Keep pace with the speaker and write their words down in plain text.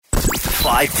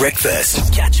5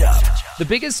 Breakfast. Catch up. The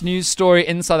biggest news story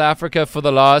in South Africa for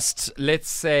the last, let's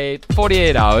say,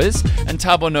 48 hours, and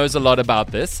Thabo knows a lot about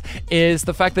this, is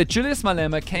the fact that Julius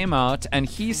Malema came out and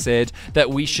he said that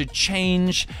we should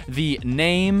change the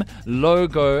name,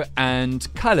 logo,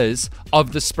 and colors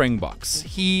of the Springboks.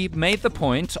 He made the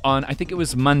point on, I think it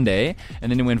was Monday,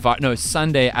 and then he went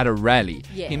Sunday at a rally.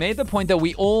 Yes. He made the point that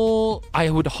we all,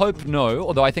 I would hope know,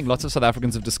 although I think lots of South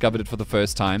Africans have discovered it for the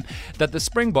first time, that the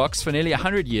Springboks for nearly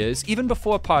 100 years, even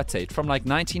before apartheid, from like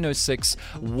 1906,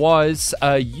 was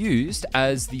used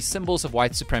as the symbols of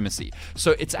white supremacy.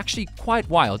 So it's actually quite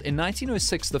wild. In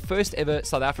 1906, the first ever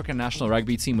South African national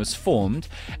rugby team was formed,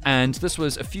 and this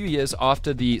was a few years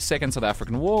after the Second South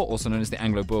African War, also known as the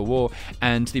Anglo-Boer War,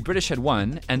 and the British had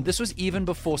won, and this was even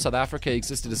before South Africa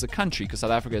existed as a country, because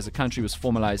South Africa as a country was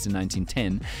formalized in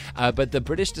 1910, but the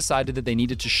British decided that they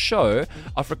needed to show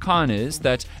Afrikaners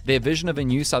that their vision of a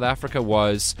new South Africa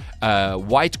was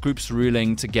white groups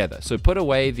ruling together. So put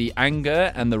away the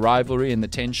anger and the rivalry and the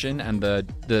tension and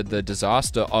the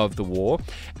disaster of the war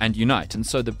and unite. And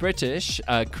so the British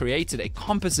created a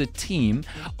composite team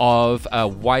of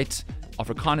white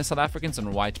Afrikaner South Africans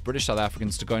and white British South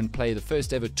Africans to go and play the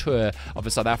first ever tour of a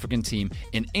South African team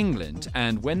in England.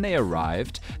 And when they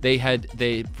arrived,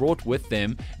 they brought with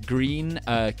them green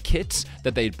kit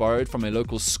that they'd borrowed from a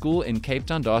local school in Cape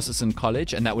Town, Diocesan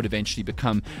College, and that would eventually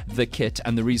become the kit.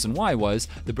 And the reason why was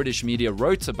the British media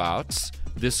wrote about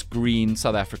this green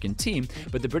South African team,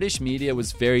 but the British media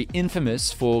was very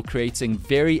infamous for creating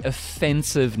very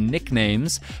offensive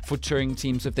nicknames for touring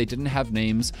teams if they didn't have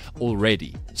names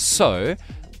already. So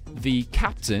the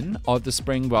captain of the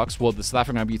Springboks, well, the South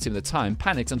African rugby team at the time,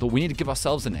 panicked and thought, we need to give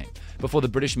ourselves a name before the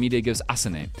British media gives us a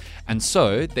name. And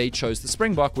so they chose the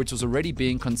Springbok, which was already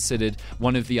being considered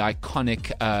one of the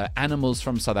iconic animals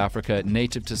from South Africa,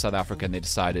 native to South Africa, and they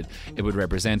decided it would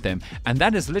represent them. And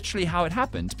that is literally how it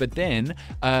happened. But then,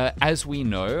 as we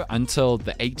know, until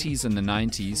the 80s and the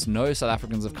 90s, no South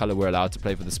Africans of color were allowed to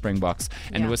play for the Springboks,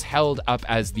 and it was held up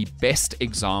as the best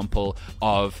example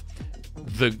of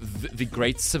the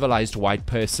great civilized white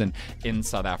person in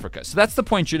South Africa. So that's the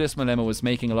point Julius Malema was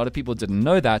making. A lot of people didn't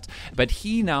know that, but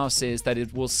he now says that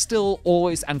it will still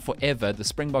always and forever, the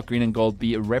Springbok green and gold,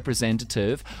 be a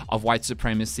representative of white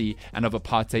supremacy and of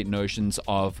apartheid notions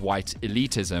of white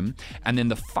elitism. And then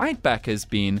the fight back has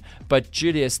been, but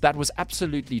Julius, that was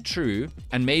absolutely true,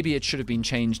 and maybe it should have been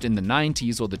changed in the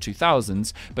 90s or the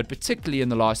 2000s, but particularly in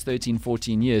the last 13,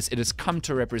 14 years, it has come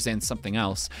to represent something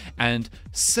else. And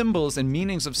symbols and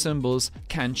meanings of symbols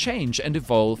can change and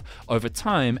evolve over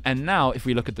time. And now, if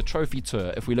we look at the trophy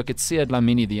tour, if we look at Siad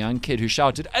Lamini, the young kid who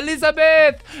shouted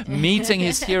Elizabeth, meeting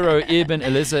his hero Ibn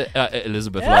Elizabeth,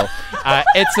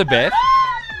 Etzebeth.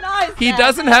 Nice, he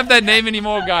doesn't have that name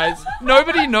anymore, guys.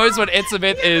 Nobody knows what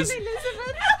Etzebeth is.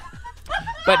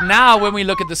 But now, when we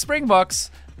look at the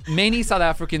Springboks, many South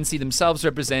Africans see themselves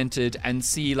represented and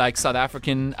see like South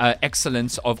African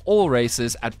excellence of all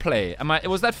races at play.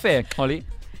 Was that fair, Holly?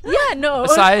 Yeah, no.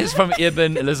 Aside from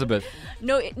Ibn Elizabeth.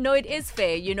 No, it is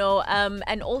fair,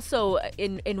 and also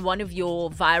in one of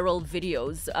your viral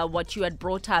videos, what you had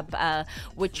brought up,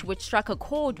 which struck a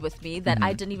chord with me that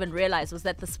I didn't even realize, was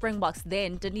that the Springboks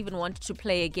then didn't even want to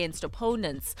play against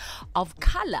opponents of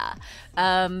color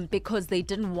because they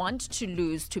didn't want to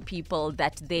lose to people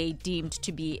that they deemed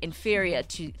to be inferior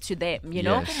to them, you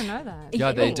know? Yes. I didn't know that.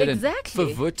 Yeah, they didn't.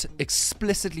 Exactly. Verwoerd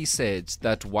explicitly said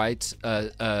that white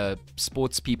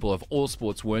sports people of all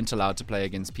sports weren't allowed to play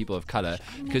against people of color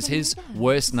because his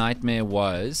worst nightmare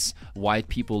was white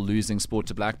people losing sport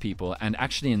to black people. And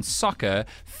actually in soccer,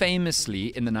 famously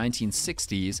in the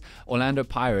 1960s, Orlando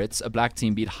Pirates, a black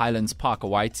team, beat Highlands Park, a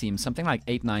white team, something like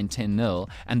 8-9, 10-0.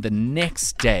 And the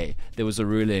next day, there was a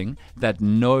ruling that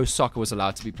no soccer was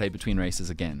allowed to be played between races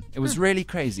again. It was really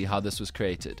crazy how this was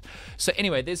created. So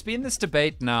anyway, there's been this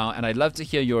debate now, and I'd love to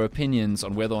hear your opinions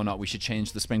on whether or not we should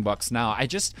change the Springboks now.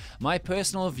 My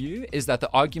personal view is that the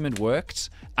argument worked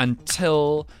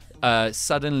until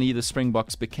suddenly the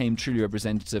Springboks became truly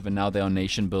representative, and now they are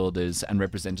nation builders and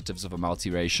representatives of a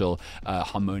multiracial,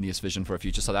 harmonious vision for a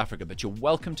future South Africa. But you're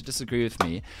welcome to disagree with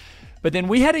me. But then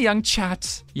we had a young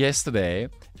chat yesterday,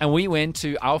 and we went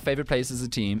to our favorite place as a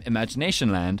team,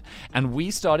 Imagination Land, and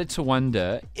we started to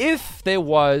wonder if there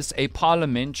was a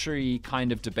parliamentary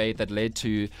kind of debate that led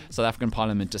to South African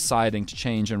Parliament deciding to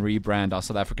change and rebrand our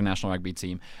South African national rugby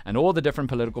team, and all the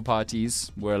different political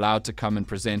parties were allowed to come and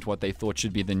present what they thought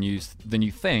should be the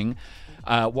new thing.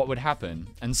 What would happen?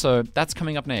 And so that's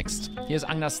coming up next. Here's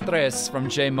Agna Stress from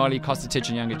J. Molly Kostatich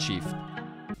and Younger Chief.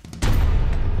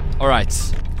 All right.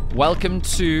 Welcome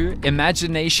to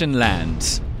Imagination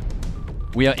Land.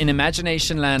 We are in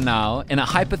imagination land now, in a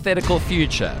hypothetical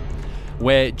future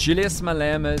where Julius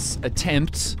Malema's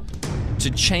attempt to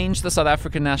change the South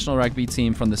African national rugby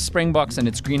team from the Springboks and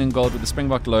its green and gold with the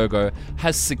Springbok logo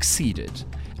has succeeded.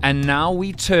 And now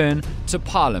we turn to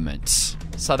Parliament,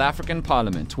 South African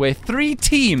Parliament, where 3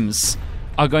 teams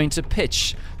are going to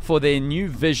pitch for their new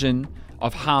vision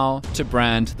of how to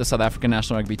brand the South African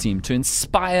national rugby team, to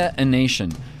inspire a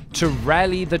nation, to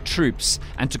rally the troops,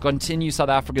 and to continue South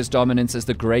Africa's dominance as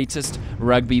the greatest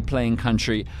rugby playing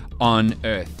country on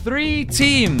earth. 3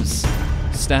 teams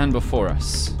stand before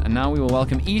us, and now we will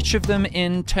welcome each of them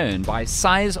in turn by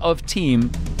size of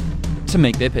team to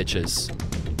make their pitches.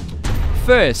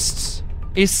 First,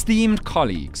 esteemed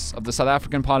colleagues of the South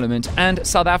African Parliament and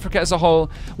South Africa as a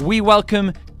whole, we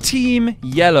welcome Team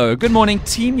Yellow. Good morning,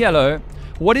 Team Yellow.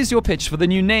 What is your pitch for the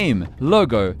new name,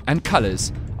 logo, and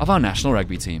colours of our national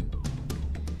rugby team?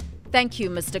 Thank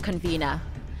you, Mr. Convener.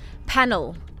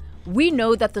 Panel, we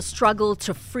know that the struggle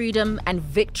to freedom and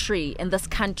victory in this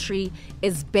country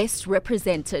is best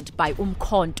represented by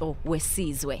Umkhonto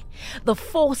Wesizwe, the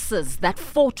forces that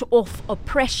fought off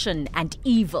oppression and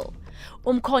evil.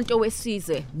 Umkhonto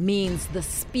Wesizwe means the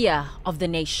spear of the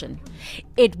nation.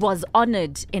 It was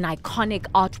honored in iconic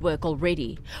artwork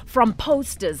already. From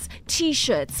posters,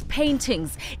 t-shirts,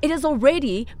 paintings, it is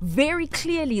already very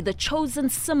clearly the chosen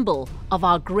symbol of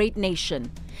our great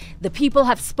nation. The people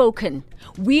have spoken.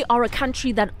 We are a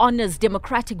country that honors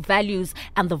democratic values,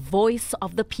 and the voice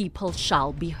of the people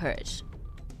shall be heard.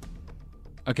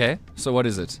 Okay, so what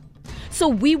is it? So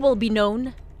we will be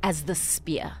known as the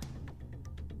spear.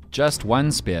 Just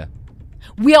one spear.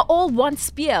 We are all one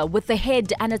spear with a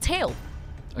head and a tail.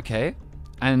 Okay.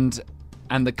 And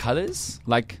the colours?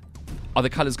 Like, are the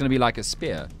colours going to be like a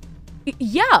spear?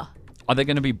 Yeah. Are they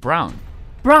going to be brown?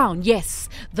 Brown, yes.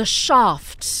 The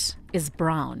shaft is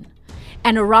brown.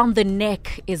 And around the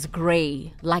neck is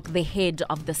grey, like the head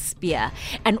of the spear.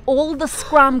 And all the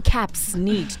scrum caps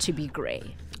need to be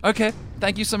grey. Okay,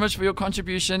 thank you so much for your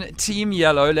contribution, Team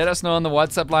Yellow. Let us know on the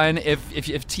WhatsApp line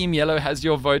if Team Yellow has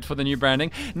your vote for the new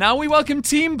branding. Now we welcome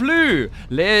Team Blue,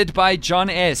 led by John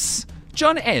S.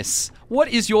 John S., what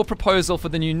is your proposal for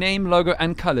the new name, logo,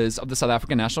 and colours of the South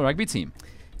African national rugby team?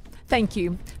 Thank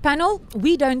you. Panel,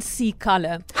 we don't see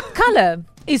colour. Colour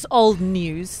is old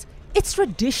news. It's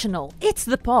traditional. It's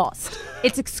the past.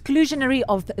 It's exclusionary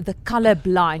of the colour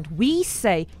blind. We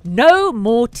say no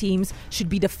more teams should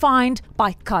be defined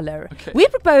by colour. Okay. We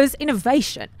propose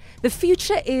innovation. The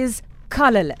future is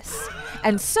colourless.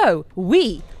 And so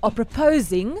we are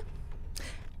proposing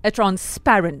a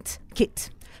transparent kit.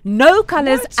 No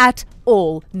colours at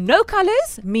all. No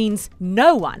colours means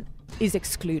no one is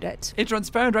excluded. A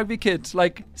transparent rugby kit,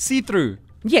 like see-through.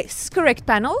 Yes, correct,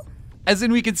 panel. As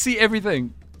in we can see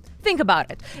everything. Think about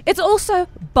it. It's also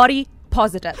body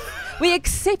positive. We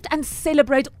accept and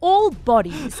celebrate all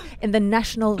bodies in the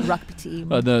national rugby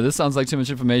team. Oh no, this sounds like too much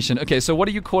information. Okay, so what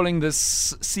are you calling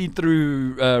this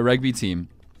see-through rugby team?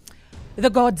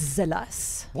 The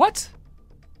Godzillas. What?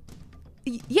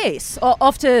 Yes,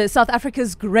 after South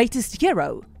Africa's greatest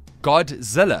hero.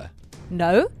 Godzilla.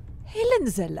 No, Helen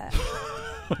Zille.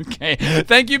 Okay,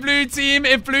 thank you, Blue Team.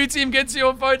 If Blue Team gets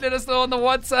your vote, let us know on the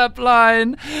WhatsApp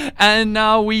line. And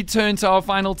now we turn to our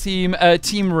final team,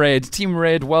 Team Red. Team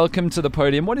Red, welcome to the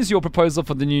podium. What is your proposal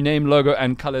for the new name, logo,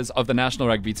 and colours of the national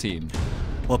rugby team?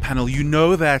 Well, panel, you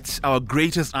know that our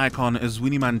greatest icon is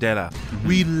Winnie Mandela. Mm-hmm.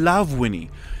 We love Winnie.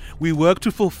 We work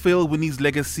to fulfill Winnie's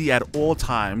legacy at all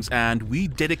times, and we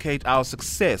dedicate our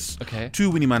success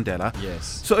to Winnie Mandela.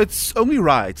 Yes. So it's only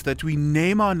right that we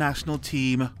name our national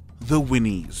team the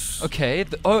Winnies. Okay.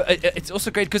 It's also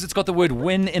great because it's got the word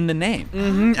win in the name.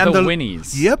 Mm-hmm. And the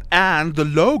Winnies. Yep, and the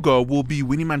logo will be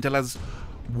Winnie Mandela's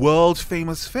world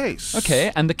famous face.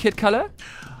 Okay, and the kit colour?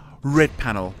 Red,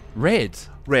 panel. Red.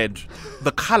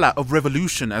 The colour of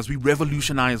revolution as we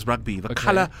revolutionize rugby. The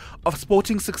colour of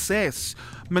sporting success.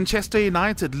 Manchester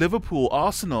United, Liverpool,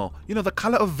 Arsenal. You know, the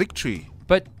colour of victory.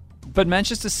 But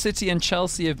Manchester City and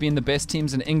Chelsea have been the best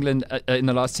teams in England in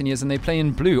the last 10 years, and they play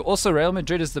in blue. Also, Real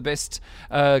Madrid is the best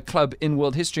club in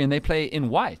world history, and they play in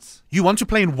white. You want to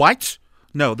play in white?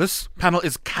 No, this panel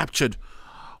is captured.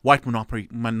 White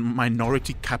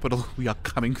minority capital, we are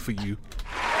coming for you.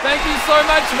 Thank you so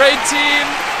much, Red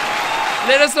Team.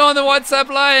 Let us know on the WhatsApp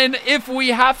line if we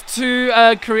have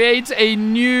to create a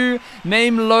new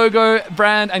name, logo,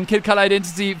 brand, and kit colour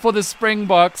identity for the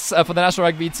Springboks, for the national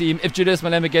rugby team. If Julius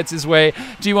Malema gets his way,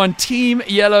 do you want Team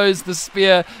Yellows, the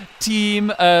Spear,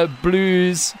 Team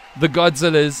Blues, the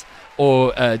Godzillas,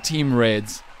 or Team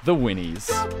Reds, the Winnies?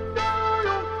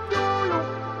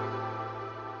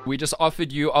 We just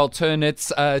offered you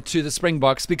alternates to the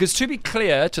Springboks because, to be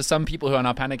clear to some people who are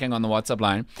now panicking on the WhatsApp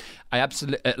line, I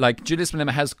absolutely Julius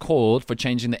Malema has called for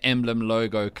changing the emblem,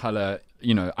 logo, color,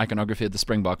 iconography of the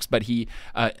Springboks, but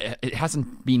it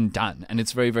hasn't been done, and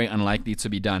it's very, very unlikely to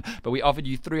be done. But we offered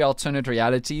you 3 alternate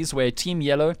realities where Team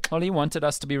Yellow, Holly, wanted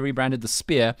us to be represented the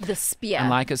spear. The spear.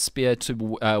 And like a spear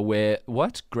to wear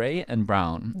what? Grey and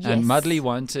brown. Yes. And Mudley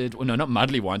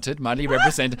Mudley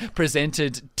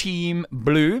presented Team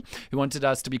Blue, who wanted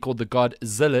us to be called the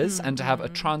Godzillas and to have a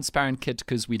transparent kit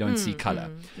because we don't see color.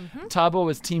 Tabo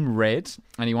was Team Red,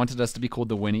 and he wanted us to be called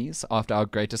the Winnies after our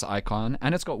greatest icon,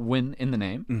 and it's got win in the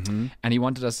name. And he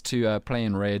wanted us to play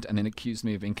in red and then accused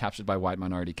me of being captured by white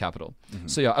minority capital.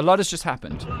 So yeah, a lot has just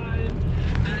happened.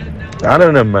 I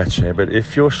don't know much, man, but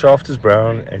if your shaft is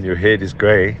brown and your head is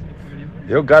grey,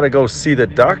 you gotta go see the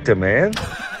doctor, man.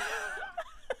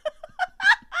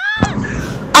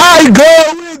 I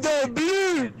go with the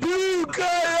blue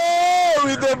color,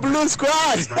 with the blue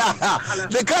squad.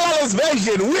 The colorless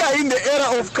version. We are in the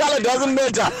era of color doesn't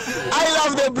matter. I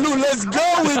love the blue. Let's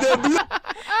go with the blue.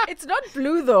 It's not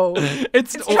blue though.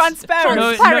 It's transparent.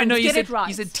 No, Get it right.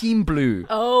 He said Team Blue.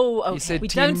 Oh, okay. He said We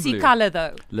Team don't see Blue. color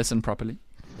though. Listen properly.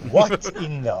 What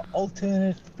in the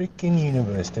alternate freaking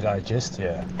universe did I just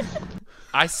hear?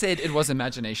 I said it was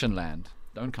Imagination Land.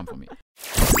 Don't come for me.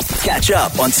 Catch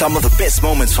up on some of the best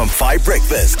moments from 5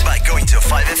 Breakfast by going to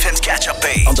 5FM's catch-up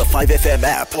page on the 5FM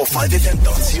app or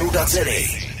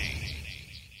 5FM.co.za.